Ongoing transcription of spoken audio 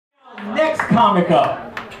next comic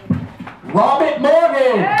up, Robert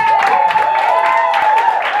Morgan.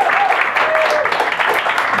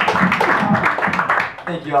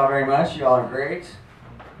 Thank you all very much. You all are great.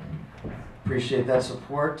 Appreciate that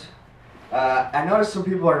support. I noticed some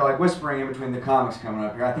people are like whispering in between the comics coming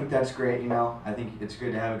up here. I think that's great, you know. I think it's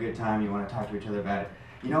good to have a good time. You want to talk to each other about it.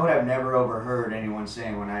 You know what I've never overheard anyone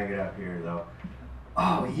saying when I get up here, though?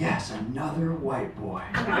 Oh, yes, another white boy.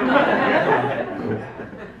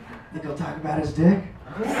 Think he'll talk about his dick?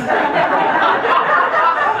 Hope so,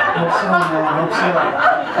 man. Hope so.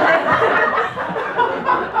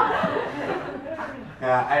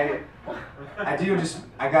 Yeah,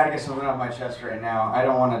 I gotta get something off my chest right now. I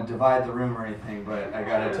don't want to divide the room or anything, but I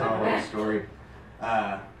gotta tell a little story.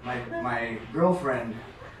 My girlfriend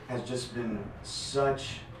has just been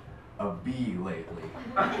such a bee lately.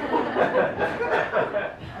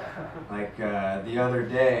 Like the other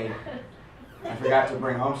day, I forgot to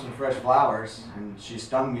bring home some fresh flowers, and she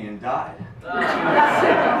stung me and died.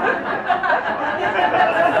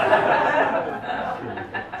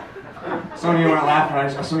 Some of you weren't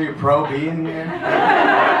laughing. Some of you pro-bee in here?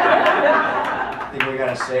 I think we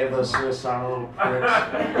gotta save those suicidal little pricks.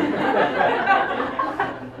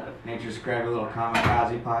 Nature's crabby little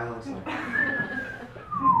kamikaze pilots. Like,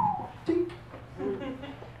 dink.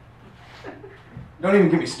 Don't even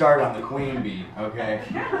get me started on the queen bee, okay?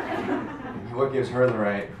 What gives her the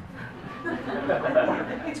right?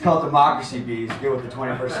 It's called democracy bees. Get with the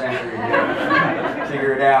 21st century here.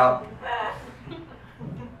 Figure it out.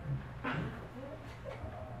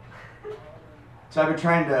 So I've been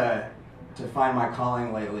trying to find my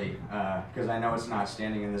calling lately, because I know it's not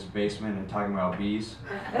standing in this basement and talking about bees.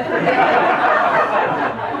 I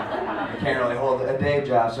can't really hold a day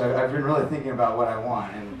job, so I've been really thinking about what I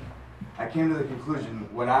want, and I came to the conclusion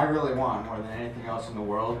what I really want more than anything else in the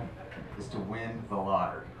world is to win the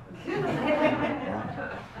lottery. Yeah,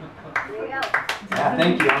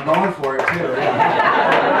 thank you. I'm going for it too.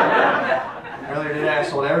 Yeah. Earlier today, I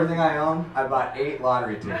sold everything I own. I bought 8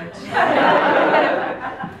 lottery tickets.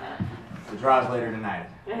 The draw's later tonight.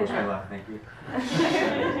 Wish me luck, thank you.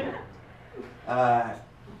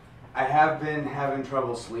 I have been having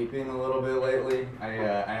trouble sleeping a little bit lately. I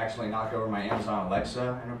actually knocked over my Amazon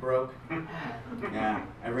Alexa and it broke. Yeah,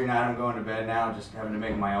 every night I'm going to bed now just having to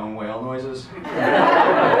make my own whale noises.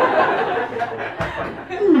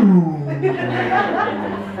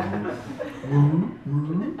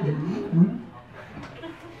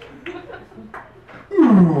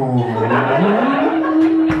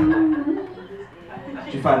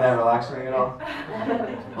 Did you find that relaxing at all?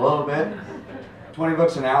 A little bit?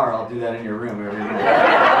 $20 an hour, I'll do that in your room every night. We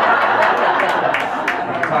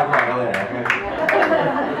can talk about it later, okay?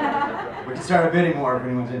 We can start a bidding war if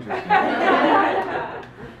anyone's interested.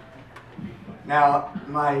 Now,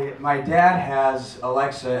 my dad has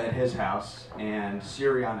Alexa at his house and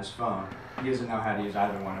Siri on his phone. He doesn't know how to use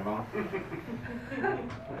either one of them.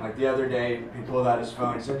 Like the other day, he pulled out his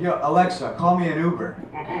phone and said, "Yo, Alexa, call me an Uber."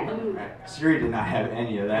 Right. Siri did not have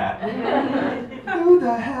any of that. Who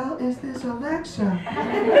the hell is this Alexa?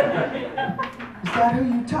 Is that who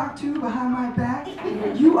you talk to behind my back?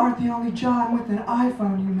 You aren't the only John with an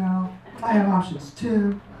iPhone, you know. I have options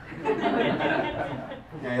too. Yeah,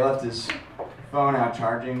 he left his phone out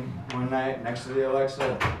charging one night next to the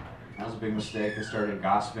Alexa. That was a big mistake. I started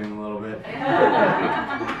gossiping a little bit.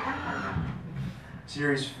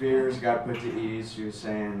 Siri's fears got put to ease. She was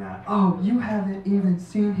saying, "Oh, you haven't even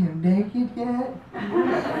seen him naked yet?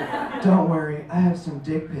 Don't worry, I have some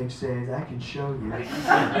dick pic saved. I can show you."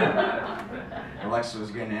 Alexa was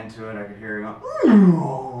getting into it. I could hear her going,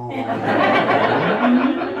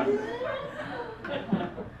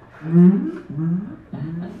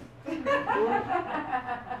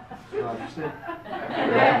 You understand?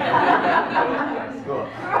 Cool.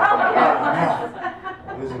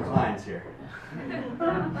 Losing clients here.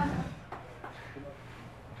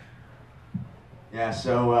 Yeah,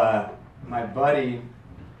 so my buddy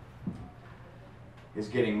is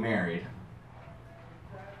getting married.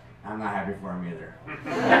 I'm not happy for him either.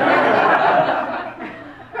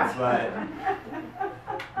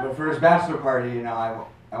 But for his bachelor party, you know,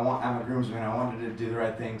 I'm a groomsman. I wanted to do the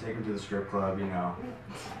right thing, take him to the strip club, you know.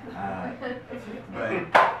 But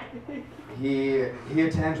he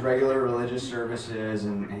attends regular religious services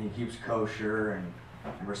and he keeps kosher and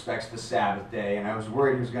respects the Sabbath day. And I was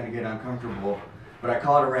worried he was going to get uncomfortable, but I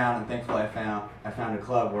called around and thankfully I found a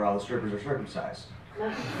club where all the strippers are circumcised.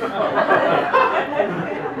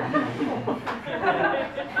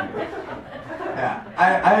 Yeah,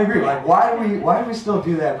 I agree. Like, why do we still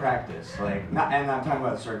do that practice? Like, and I'm talking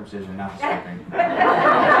about the circumcision, not the stripping.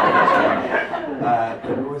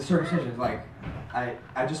 With circumcision, like,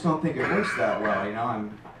 I just don't think it works that well. You know,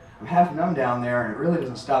 I'm half numb down there, and it really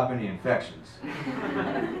doesn't stop any infections.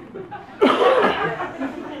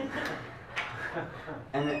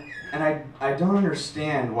 And I don't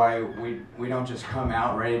understand why we don't just come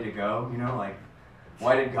out ready to go. You know, like,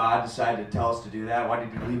 why did God decide to tell us to do that? Why did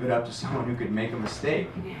He leave it up to someone who could make a mistake?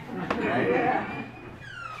 Right?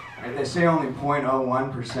 Right? They say only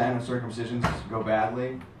 0.01% of circumcisions go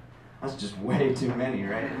badly. That's just way too many,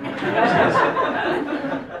 right? Yeah,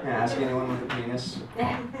 ask anyone with a penis,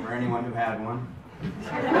 or anyone who had one.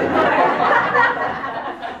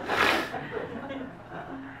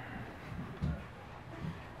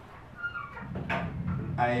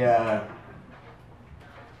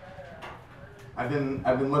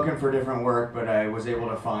 I've been looking for different work, but I was able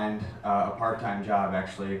to find a part-time job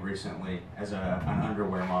actually recently as an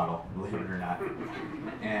underwear model, believe it or not.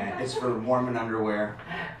 And it's for Mormon underwear.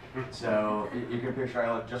 So you can picture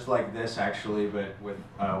I look just like this actually, but with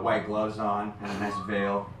white gloves on and a nice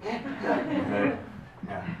veil.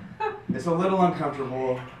 Yeah. It's a little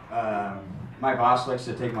uncomfortable. My boss likes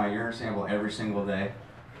to take my urine sample every single day.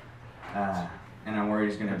 And I'm worried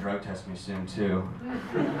he's going to drug test me soon, too.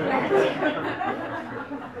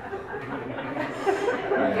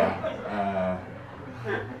 Yeah.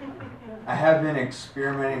 I have been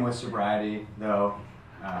experimenting with sobriety, though.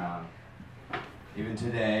 Even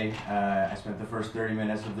today, I spent the first 30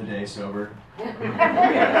 minutes of the day sober.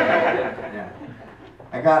 Yeah.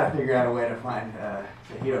 I gotta figure out a way to find, to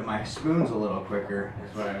heat up my spoons a little quicker,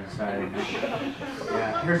 is what I decided.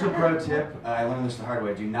 Yeah, here's a pro tip. I learned this the hard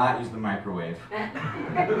way. Do not use the microwave.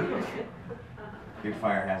 Big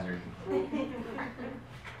fire hazard.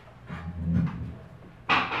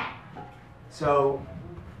 So,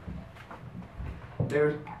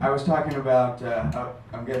 I was talking about,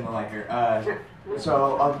 I'm getting the light here.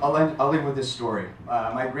 So I'll leave with this story.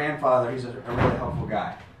 My grandfather, he's a really helpful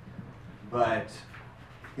guy. But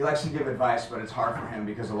he likes to give advice, but it's hard for him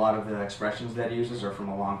because a lot of the expressions that he uses are from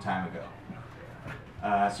a long time ago.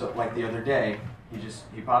 So like the other day,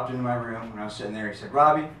 he popped into my room when I was sitting there. He said,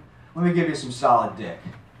 "Robbie, let me give you some solid dick."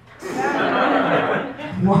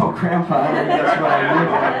 Whoa, Grandpa, I think that's what I need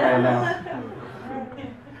right now.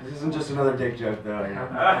 This isn't just another dick joke, though. You know?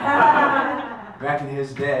 Back in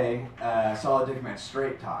his day, solid dick meant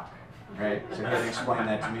straight talk, right? So he had to explain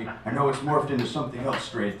that to me. I know it's morphed into something else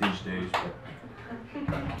straight these days, but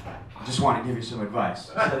I just want to give you some advice.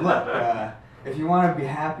 I said, look, if you want to be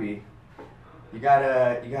happy, you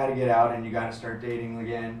gotta get out and you gotta start dating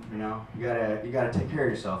again. You know, you gotta take care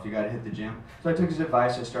of yourself. You gotta hit the gym. So I took his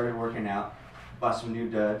advice. I started working out, bought some new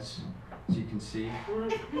duds, as you can see.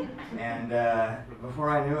 And before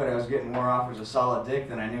I knew it, I was getting more offers of solid dick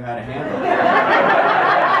than I knew how to handle.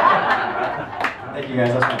 Thank you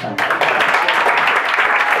guys. That's my time.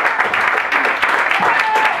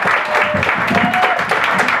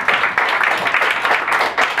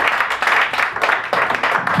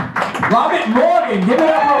 Robert Morgan, give it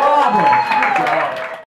up for Robert.